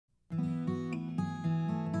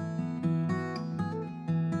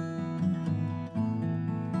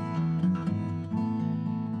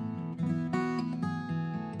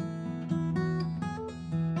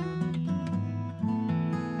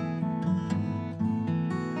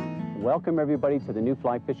Welcome everybody to the New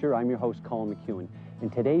Fly Fisher. I'm your host, Colin McKeown. In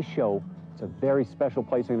today's show, it's a very special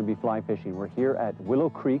place I'm going to be fly fishing. We're here at Willow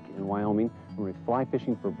Creek in Wyoming. We're fly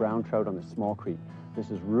fishing for brown trout on the small creek. This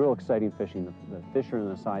is real exciting fishing. The fish are in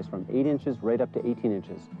the size from 8 inches right up to 18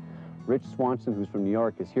 inches. Rich Swanson, who's from New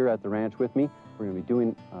York, is here at the ranch with me. We're going to be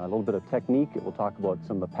doing a little bit of technique. We'll talk about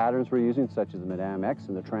some of the patterns we're using, such as the Madame X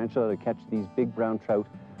and the tarantula, to catch these big brown trout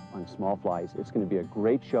on small flies. It's going to be a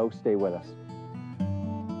great show. Stay with us.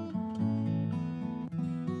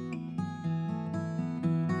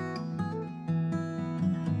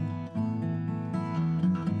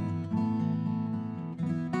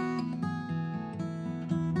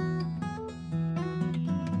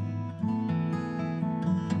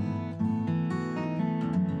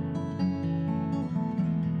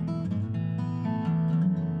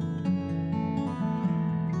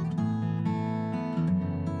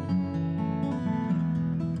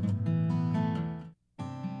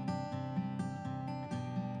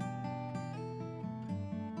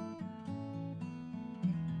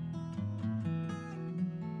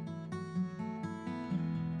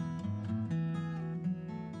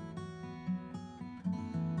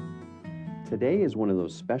 Today is one of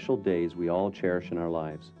those special days we all cherish in our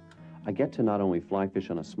lives. I get to not only fly fish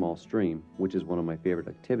on a small stream, which is one of my favorite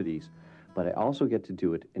activities, but I also get to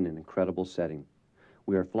do it in an incredible setting.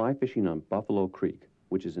 We are fly fishing on Buffalo Creek,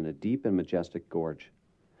 which is in a deep and majestic gorge.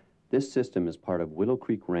 This system is part of Willow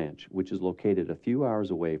Creek Ranch, which is located a few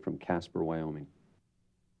hours away from Casper, Wyoming.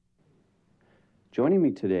 Joining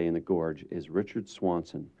me today in the gorge is Richard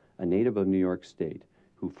Swanson, a native of New York State,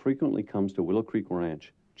 who frequently comes to Willow Creek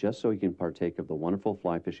Ranch just so he can partake of the wonderful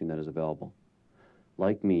fly fishing that is available.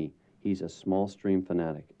 Like me, he's a small stream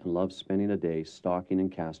fanatic and loves spending a day stalking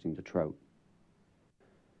and casting the trout.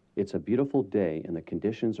 It's a beautiful day and the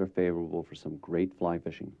conditions are favorable for some great fly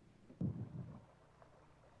fishing.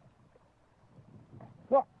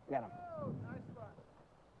 Look, got him. Oh, nice spot.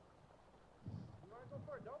 You want to go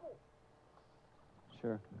for a double?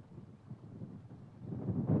 Sure.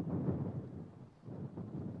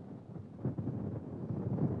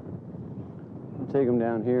 Take them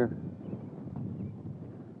down here.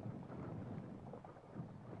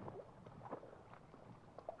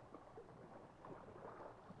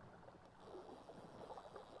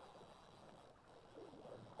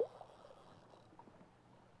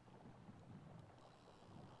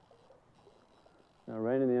 Now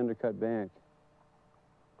right in the undercut bank.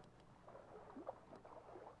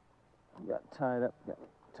 Got tied up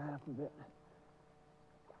a bit.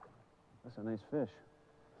 That's a nice fish.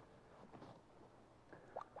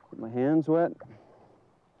 Get my hands wet.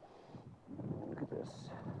 Look at this.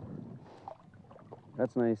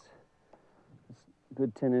 That's nice. That's a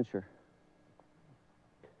good 10-incher.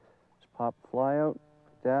 Just pop the fly out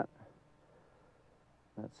like that.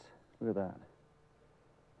 Look at that.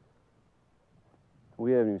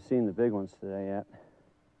 We haven't even seen the big ones today yet.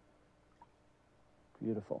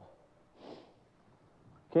 Beautiful.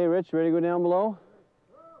 Okay, Rich, ready to go down below?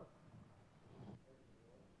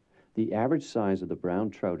 The average size of the brown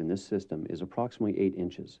trout in this system is approximately 8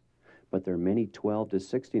 inches, but there are many 12 to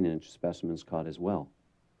 16-inch specimens caught as well.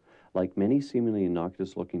 Like many seemingly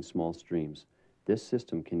innocuous-looking small streams, this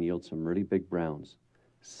system can yield some really big browns,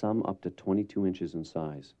 some up to 22 inches in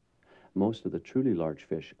size. Most of the truly large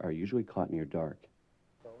fish are usually caught near dark.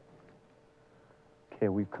 Okay,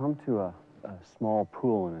 we've come to a small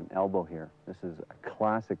pool and an elbow here. This is a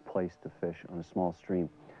classic place to fish on a small stream.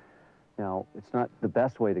 Now, it's not the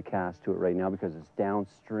best way to cast to it right now because it's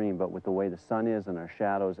downstream, but with the way the sun is and our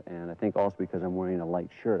shadows, and I think also because I'm wearing a light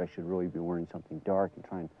shirt, I should really be wearing something dark and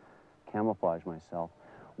try and camouflage myself.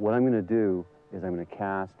 What I'm going to do is I'm going to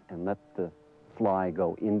cast and let the fly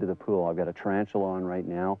go into the pool. I've got a tarantula on right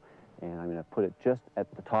now, and I'm going to put it just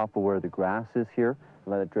at the top of where the grass is here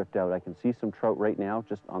and let it drift out. I can see some trout right now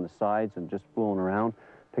just on the sides and just fooling around,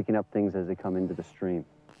 picking up things as they come into the stream.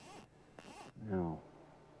 Now,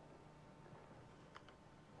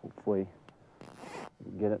 hopefully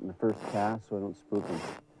get it in the first cast so I don't spook them.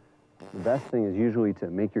 The best thing is usually to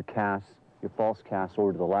make your cast, your false cast,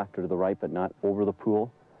 over to the left or to the right, but not over the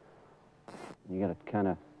pool. You got to kind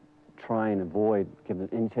of try and avoid giving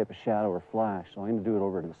any type of shadow or flash. So I'm going to do it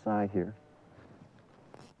over to the side here.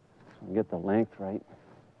 So I can get the length right.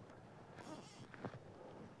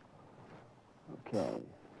 Okay.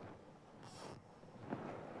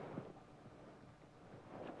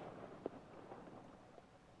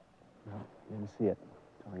 No, didn't see it.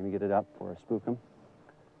 So I'm going to get it up before I spook him.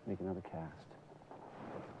 Make another cast.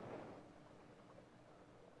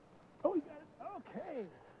 Oh, you got it. Okay.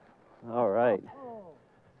 All right. Oh,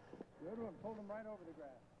 the other one pulled him right over the grass.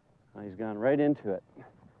 Now he's gone right into it.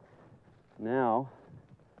 Now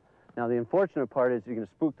the unfortunate part is you're going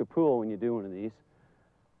to spook the pool when you do one of these.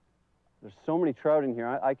 There's so many trout in here.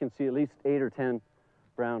 I can see at least 8 or 10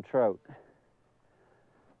 brown trout. And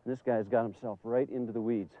this guy's got himself right into the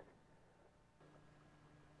weeds.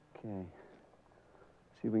 Okay.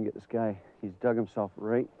 See if we can get this guy. He's dug himself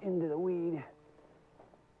right into the weed.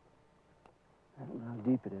 I don't know how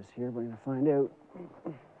deep it is here, but we're going to find out.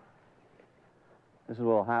 This is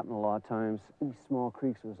what will happen a lot of times. In these small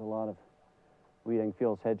creeks, there's a lot of weed. I can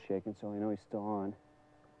feel his head shaking, so I know he's still on.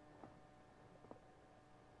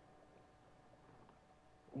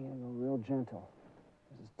 You gotta go real gentle.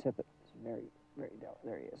 This is tip it. It's very, very down.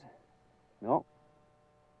 There he is. No.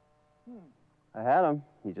 I had him.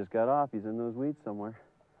 He just got off. He's in those weeds somewhere.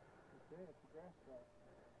 Okay, it's a grass trout.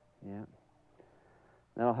 Yeah.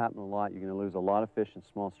 That'll happen a lot. You're going to lose a lot of fish in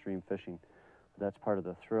small stream fishing. But that's part of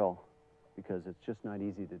the thrill because it's just not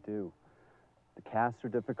easy to do. The casts are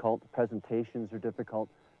difficult, the presentations are difficult,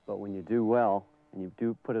 but when you do well and you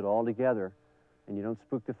do put it all together and you don't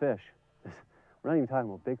spook the fish, we're not even talking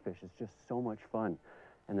about big fish, it's just so much fun.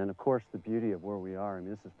 And then, of course, the beauty of where we are. I mean,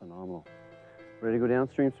 this is phenomenal. Ready to go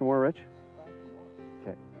downstream some more, Rich?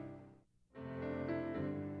 Okay.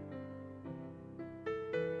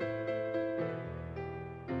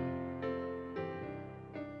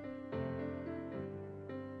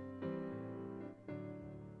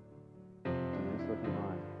 Nice looking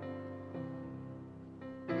line.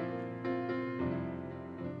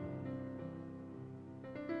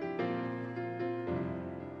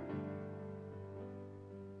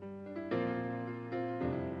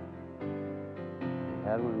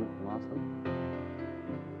 Had one and lost them?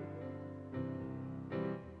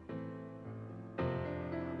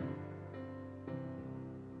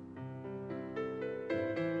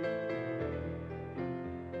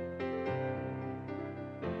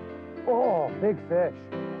 Oh, big fish.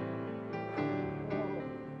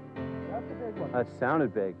 That's a big one. That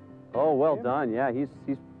sounded big. Oh, well done. Yeah, he's.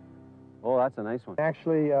 Oh, that's a nice one.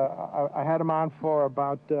 Actually, I had him on for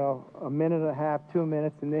about a minute and a half, 2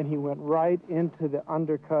 minutes, and then he went right into the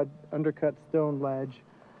undercut stone ledge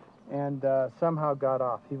and somehow got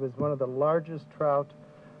off. He was one of the largest trout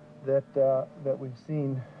that we've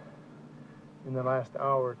seen in the last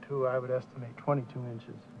hour or two. I would estimate 22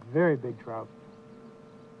 inches. Very big trout.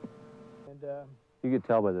 And You could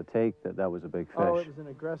tell by the take that was a big fish. oh, it was an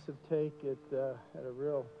aggressive take. It had a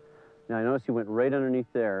real... Now, I noticed he went right underneath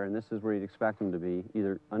there, and this is where you'd expect him to be,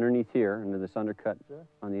 either underneath here, into this undercut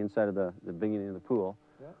on the inside of the beginning of the pool,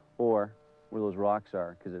 or where those rocks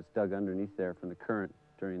are, because it's dug underneath there from the current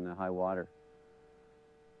during the high water.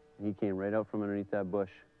 And he came right out from underneath that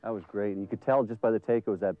bush. That was great, and you could tell just by the take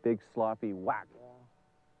it was that big, sloppy whack. Yeah.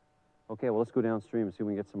 Okay, well, let's go downstream and see if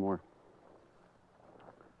we can get some more.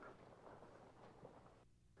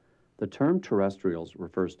 The term terrestrials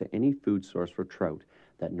refers to any food source for trout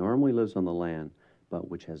that normally lives on the land, but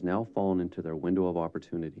which has now fallen into their window of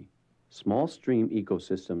opportunity. Small stream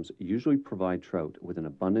ecosystems usually provide trout with an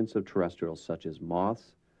abundance of terrestrials such as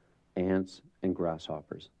moths, ants, and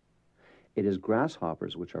grasshoppers. It is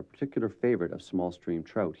grasshoppers which are a particular favorite of small stream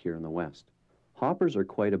trout here in the West. Hoppers are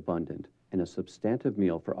quite abundant and a substantive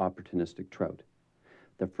meal for opportunistic trout.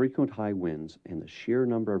 The frequent high winds and the sheer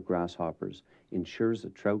number of grasshoppers ensures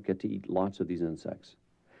that trout get to eat lots of these insects.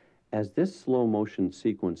 As this slow motion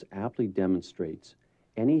sequence aptly demonstrates,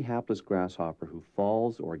 any hapless grasshopper who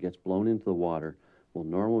falls or gets blown into the water will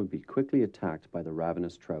normally be quickly attacked by the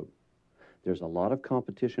ravenous trout. There's a lot of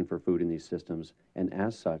competition for food in these systems, and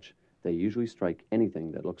as such, they usually strike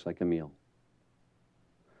anything that looks like a meal.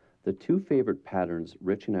 The two favorite patterns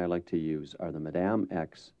Rich and I like to use are the Madame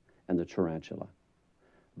X and the tarantula.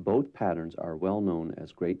 Both patterns are well known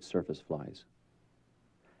as great surface flies.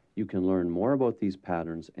 You can learn more about these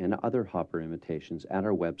patterns and other hopper imitations at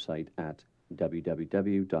our website at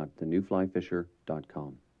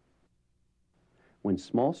www.thenewflyfisher.com. When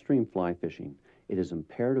small stream fly fishing, it is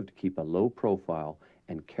imperative to keep a low profile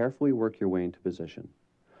and carefully work your way into position.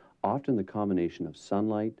 Often the combination of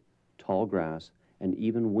sunlight, tall grass, and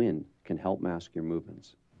even wind can help mask your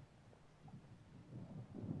movements.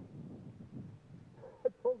 I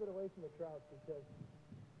pulled it away from the trout because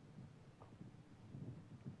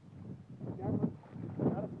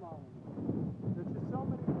not a small one. There's just so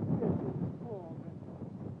many fish in this pool that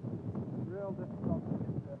it's real difficult to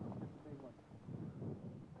get the big one.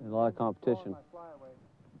 There's a lot of competition. My fly away.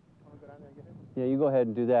 Want to go down there and get it? Yeah, you go ahead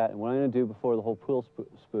and do that. And what I'm going to do before the whole pool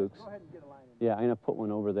spooks, Go ahead and get a line in. yeah, I'm going to put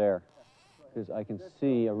one over there because I can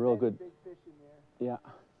see a real good. Big fish in there. Yeah.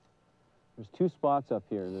 There's two spots up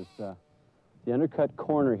here. There's the undercut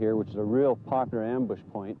corner here, which is a real popular ambush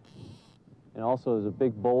point. And also there's a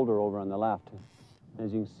big boulder over on the left.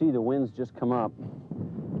 As you can see, the wind's just come up.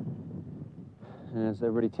 And as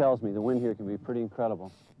everybody tells me, the wind here can be pretty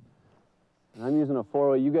incredible. And I'm using a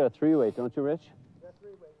 4-weight. You got a 3-weight, don't you, Rich? Yeah,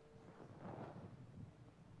 3-weight.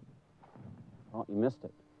 Oh, you missed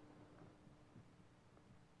it.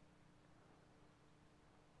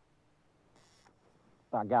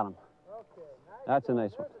 I got him. Okay, nice. That's a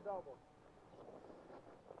nice one. There's a double.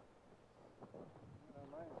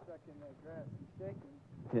 Mine's stuck in that grass. He's shaking.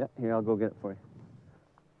 Yeah, here, I'll go get it for you.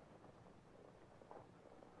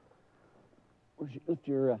 Lift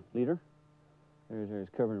your leader. There's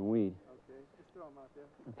covered in weed. Okay, just throw him out there.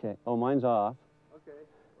 Okay. Oh, mine's off. Okay,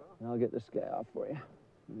 well. And I'll get this guy off for you.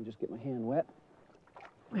 Let me just get my hand wet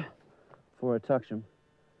before I touch him.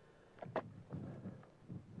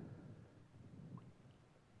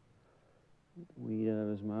 Weed out of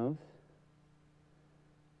his mouth.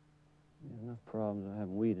 He has enough problems of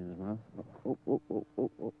having weed in his mouth. Oh, oh, oh,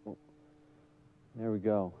 oh, oh, oh. There we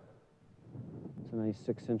go. It's a nice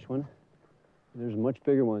 6-inch one. There's much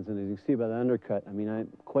bigger ones, and as you can see by the undercut, I mean, I'm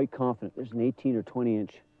quite confident there's an 18 or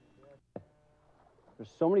 20-inch.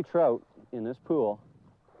 There's so many trout in this pool,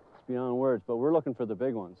 it's beyond words, but we're looking for the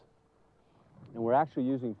big ones. And we're actually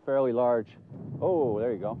using fairly large. Oh,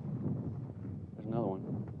 there you go. There's another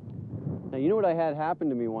one. Now, you know what I had happen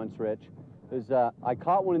to me once, Rich? Is I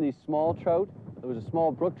caught one of these small trout. It was a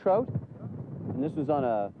small brook trout, and this was on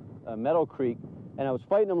a meadow creek, and I was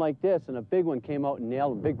fighting them like this, and a big one came out and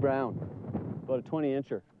nailed him, big brown, about a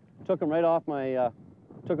 20-incher. Took him right off my,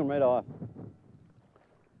 took him right off. Did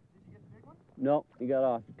you get the big one? No, he got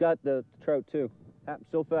off. Got the trout too. Happened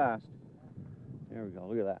so fast. There we go,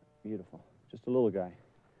 look at that, beautiful. Just a little guy.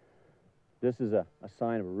 This is a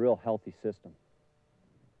sign of a real healthy system.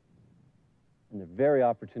 And they're very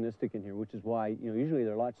opportunistic in here, which is why, you know, usually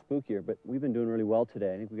they're a lot spookier, but we've been doing really well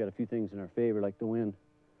today. I think we got a few things in our favor, like the wind.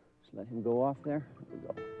 Just let him go off there. There we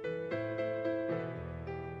go.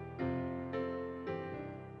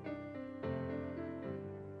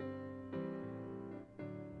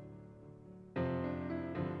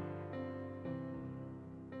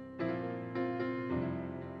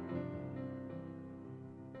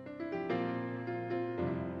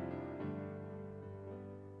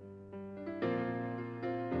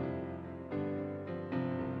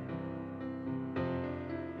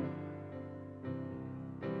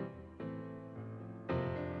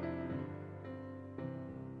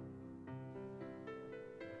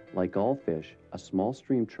 Like all fish, a small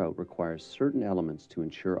stream trout requires certain elements to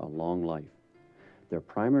ensure a long life. Their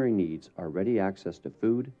primary needs are ready access to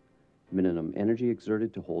food, minimum energy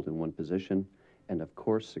exerted to hold in one position, and of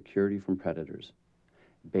course security from predators.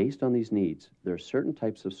 Based on these needs, there are certain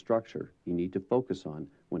types of structure you need to focus on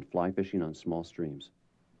when fly fishing on small streams.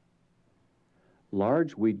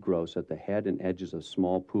 Large weed growths at the head and edges of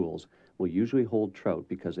small pools will usually hold trout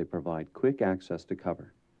because they provide quick access to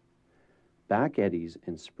cover. Back eddies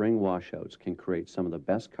and spring washouts can create some of the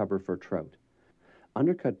best cover for trout.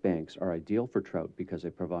 Undercut banks are ideal for trout because they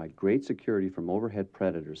provide great security from overhead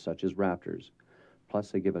predators such as raptors,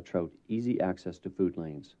 plus they give a trout easy access to food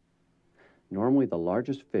lanes. Normally the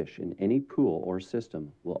largest fish in any pool or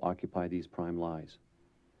system will occupy these prime lies.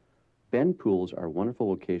 Bend pools are wonderful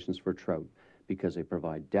locations for trout because they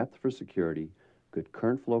provide depth for security, good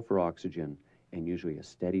current flow for oxygen, and usually a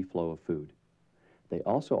steady flow of food. They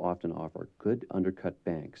also often offer good undercut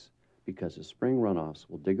banks because the spring runoffs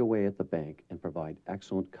will dig away at the bank and provide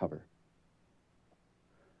excellent cover.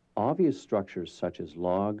 Obvious structures such as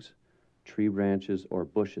logs, tree branches, or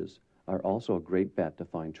bushes are also a great bet to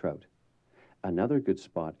find trout. Another good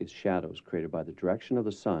spot is shadows created by the direction of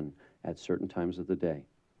the sun at certain times of the day.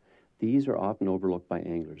 These are often overlooked by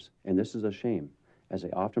anglers, and this is a shame, as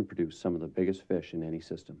they often produce some of the biggest fish in any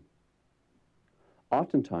system.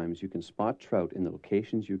 Oftentimes, you can spot trout in the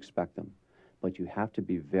locations you expect them, but you have to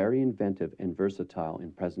be very inventive and versatile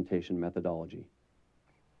in presentation methodology.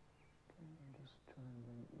 Just try and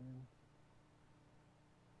bring it in.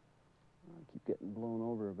 I keep getting blown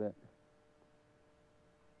over a bit.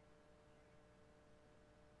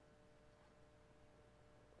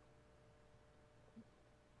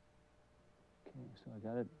 Okay, so I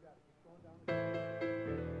got it.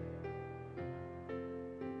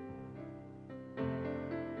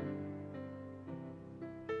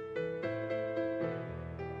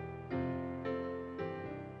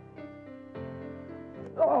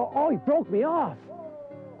 Oh, he broke me off.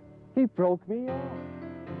 He broke me off.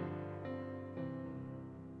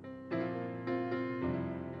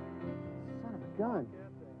 Son of a gun.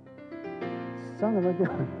 Son of a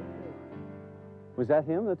gun. Was that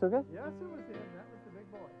him that took it? Yes, it was him. That was the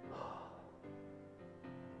big boy.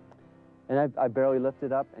 And I barely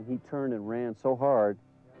lifted up, and he turned and ran so hard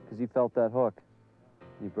because he felt that hook.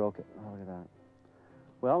 And he broke it. Oh, look at that.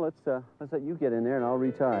 Well, let's let you get in there, and I'll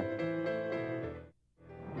retie.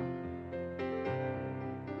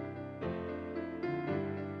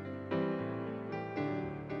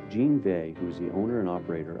 Gene Vey, who is the owner and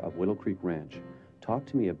operator of Willow Creek Ranch, talked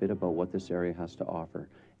to me a bit about what this area has to offer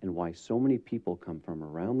and why so many people come from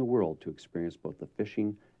around the world to experience both the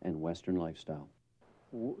fishing and Western lifestyle.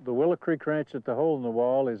 The Willow Creek Ranch at the Hole in the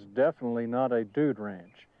Wall is definitely not a dude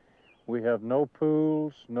ranch. We have no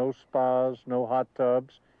pools, no spas, no hot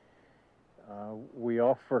tubs. We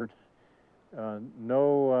offered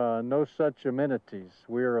no such amenities.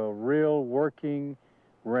 We're a real working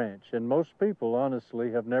ranch, and most people,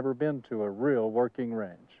 honestly, have never been to a real working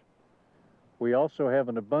ranch. We also have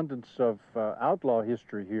an abundance of outlaw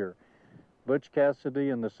history here. Butch Cassidy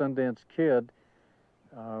and the Sundance Kid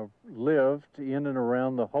lived in and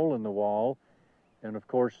around the Hole in the Wall, and of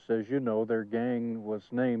course, as you know, their gang was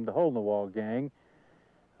named the Hole in the Wall Gang.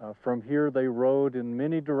 From here, they rode in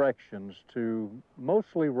many directions to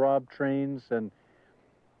mostly rob trains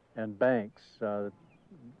and banks.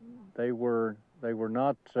 They were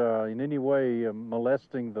not in any way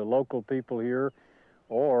molesting the local people here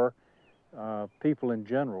or people in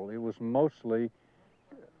general. It was mostly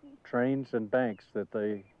trains and banks that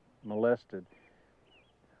they molested.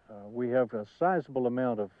 We have a sizable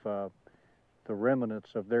amount of the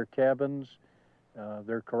remnants of their cabins,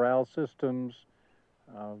 their corral systems,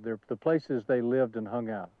 the places they lived and hung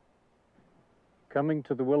out. Coming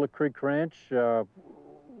to the Willow Creek Ranch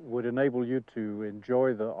would enable you to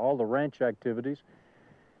enjoy all the ranch activities: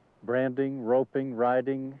 branding, roping,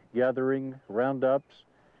 riding, gathering, roundups.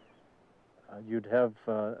 You'd have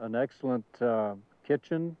an excellent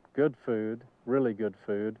kitchen, good food, really good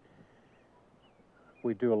food.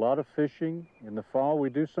 We do a lot of fishing. In the fall, we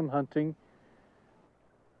do some hunting.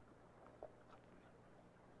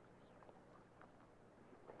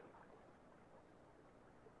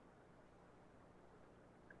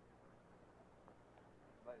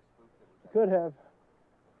 Could have.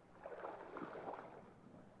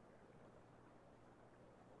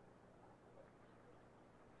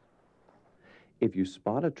 If you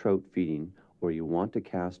spot a trout feeding or you want to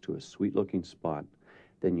cast to a sweet-looking spot,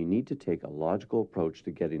 then you need to take a logical approach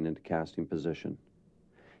to getting into casting position.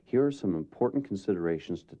 Here are some important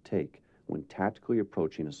considerations to take when tactically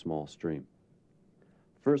approaching a small stream.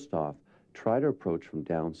 First off, try to approach from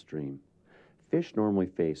downstream. Fish normally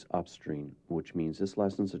face upstream, which means this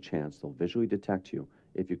lessens the chance they'll visually detect you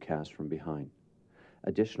if you cast from behind.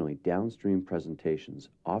 Additionally, downstream presentations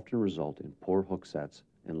often result in poor hook sets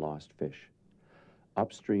and lost fish.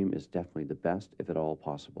 Upstream is definitely the best, if at all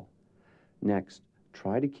possible. Next,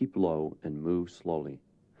 try to keep low and move slowly.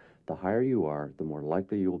 The higher you are, the more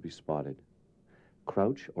likely you will be spotted.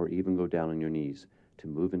 Crouch or even go down on your knees to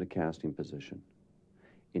move into casting position.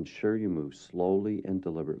 Ensure you move slowly and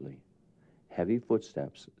deliberately. Heavy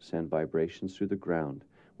footsteps send vibrations through the ground,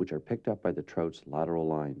 which are picked up by the trout's lateral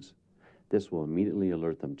lines. This will immediately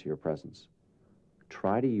alert them to your presence.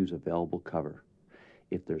 Try to use available cover.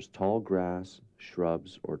 If there's tall grass,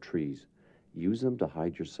 shrubs, or trees, use them to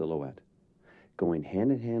hide your silhouette. Going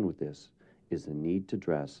hand in hand with this is the need to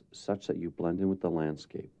dress such that you blend in with the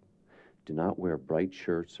landscape. Do not wear bright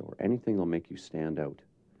shirts or anything that will make you stand out.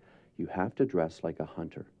 You have to dress like a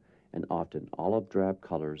hunter, and often olive drab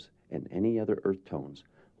colors and any other earth tones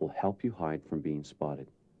will help you hide from being spotted.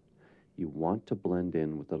 You want to blend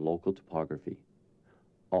in with the local topography.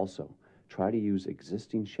 Also, try to use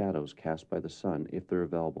existing shadows cast by the sun if they're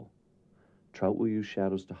available. Trout will use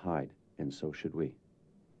shadows to hide, and so should we.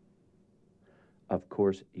 Of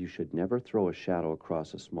course, you should never throw a shadow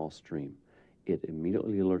across a small stream. It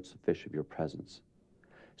immediately alerts the fish of your presence.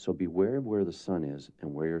 So beware of where the sun is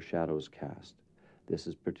and where your shadow is cast. This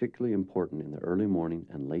is particularly important in the early morning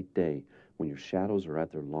and late day when your shadows are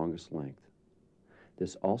at their longest length.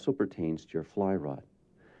 This also pertains to your fly rod.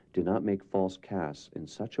 Do not make false casts in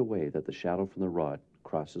such a way that the shadow from the rod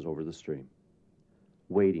crosses over the stream.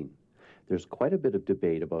 Wading. There's quite a bit of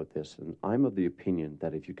debate about this, and I'm of the opinion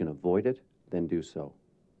that if you can avoid it, then do so.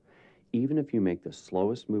 Even if you make the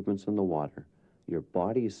slowest movements in the water, your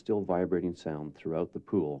body is still vibrating sound throughout the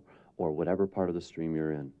pool or whatever part of the stream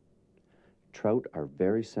you're in. Trout are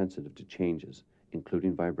very sensitive to changes,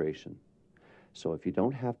 including vibration. So if you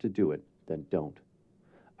don't have to do it, then don't.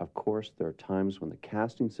 Of course, there are times when the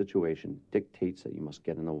casting situation dictates that you must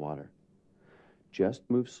get in the water. Just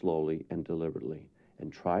move slowly and deliberately,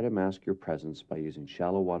 and try to mask your presence by using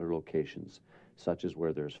shallow water locations, such as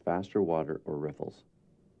where there's faster water or riffles.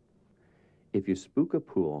 If you spook a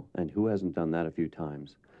pool, and who hasn't done that a few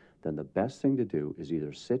times, then the best thing to do is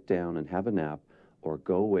either sit down and have a nap or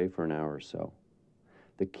go away for an hour or so.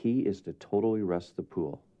 The key is to totally rest the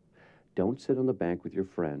pool. Don't sit on the bank with your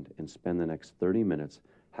friend and spend the next 30 minutes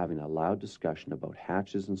having a loud discussion about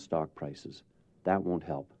hatches and stock prices. That won't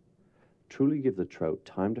help. Truly give the trout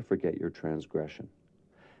time to forget your transgression.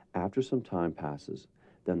 After some time passes,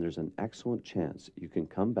 then there's an excellent chance you can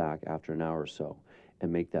come back after an hour or so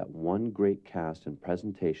and make that one great cast and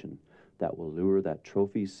presentation that will lure that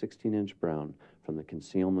trophy 16-inch brown from the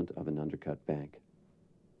concealment of an undercut bank.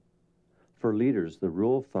 For leaders, the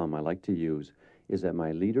rule of thumb I like to use is that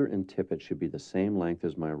my leader and tippet should be the same length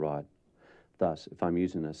as my rod. Thus, if I'm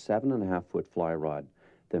using a 7.5-foot fly rod,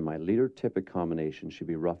 then my leader-tippet combination should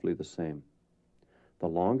be roughly the same. The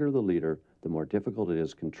longer the leader, the more difficult it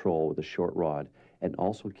is to control with a short rod and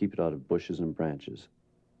also keep it out of bushes and branches.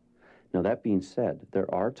 Now that being said,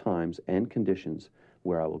 there are times and conditions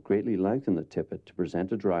where I will greatly lengthen the tippet to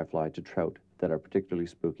present a dry fly to trout that are particularly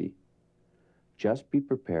spooky. Just be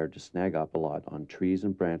prepared to snag up a lot on trees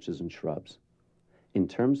and branches and shrubs. In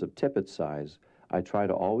terms of tippet size, I try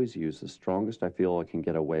to always use the strongest I feel I can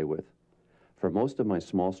get away with. For most of my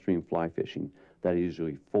small stream fly fishing, that is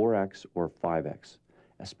usually 4X or 5X,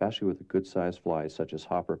 especially with good-sized flies such as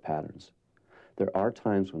hopper patterns. There are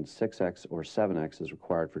times when 6X or 7X is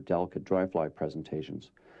required for delicate dry fly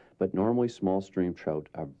presentations, but normally small stream trout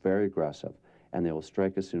are very aggressive and they will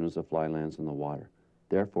strike as soon as the fly lands in the water.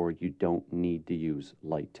 Therefore, you don't need to use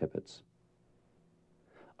light tippets.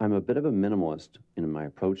 I'm a bit of a minimalist in my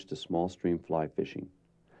approach to small stream fly fishing.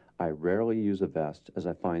 I rarely use a vest as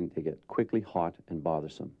I find they get quickly hot and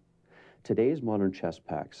bothersome. Today's modern chest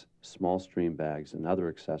packs, small stream bags, and other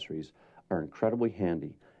accessories are incredibly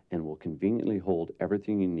handy and will conveniently hold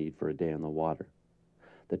everything you need for a day on the water.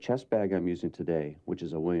 The chest bag I'm using today, which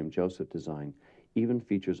is a William Joseph design, even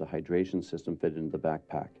features a hydration system fitted into the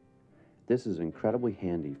backpack. This is incredibly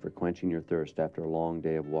handy for quenching your thirst after a long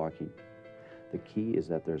day of walking. The key is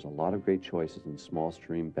that there's a lot of great choices in small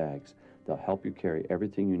stream bags that'll help you carry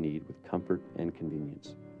everything you need with comfort and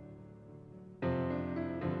convenience.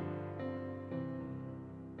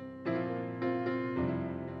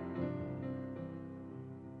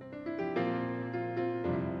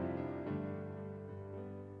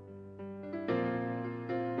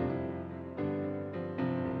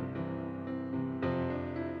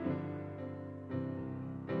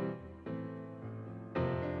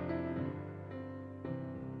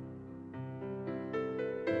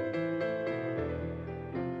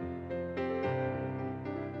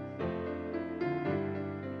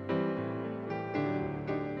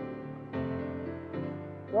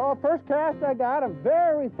 Well, first cast I got, a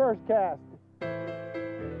very first cast.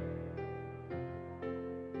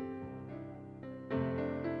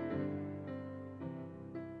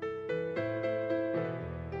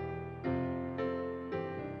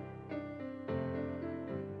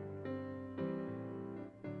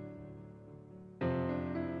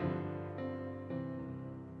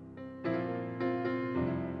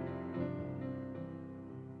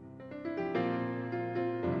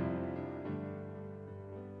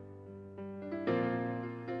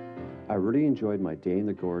 I really enjoyed my day in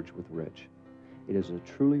the gorge with Rich. It is a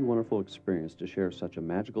truly wonderful experience to share such a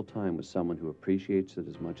magical time with someone who appreciates it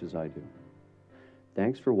as much as I do.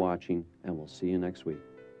 Thanks for watching, and we'll see you next week.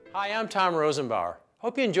 Hi, I'm Tom Rosenbauer.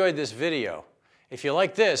 Hope you enjoyed this video. If you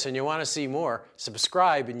like this and you want to see more,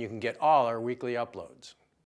 subscribe and you can get all our weekly uploads.